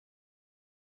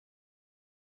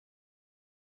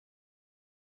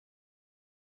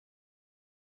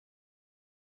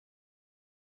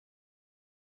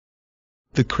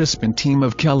The Crispin team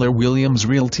of Keller Williams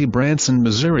Realty Branson,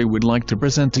 Missouri would like to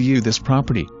present to you this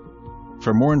property.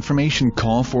 For more information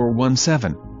call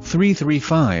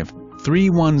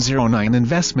 417-335-3109.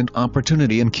 Investment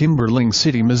opportunity in Kimberling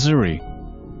City, Missouri.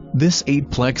 This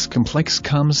 8-plex complex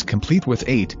comes complete with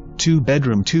 8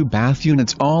 2-bedroom 2-bath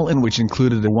units, all in which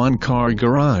included a 1-car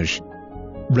garage.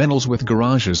 Rentals with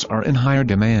garages are in higher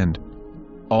demand.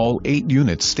 All 8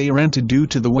 units stay rented due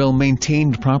to the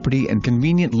well-maintained property and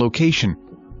convenient location.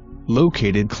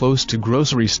 Located close to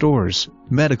grocery stores,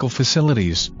 medical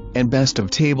facilities, and best of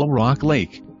Table Rock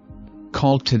Lake.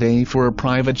 Call today for a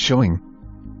private showing.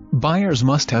 Buyers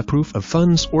must have proof of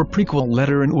funds or pre-qual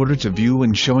letter in order to view,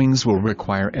 and showings will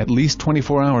require at least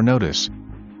 24-hour notice.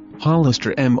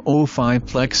 Hollister MO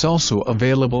 5-plex also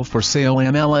available for sale.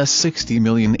 MLS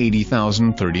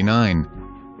 60,080,039.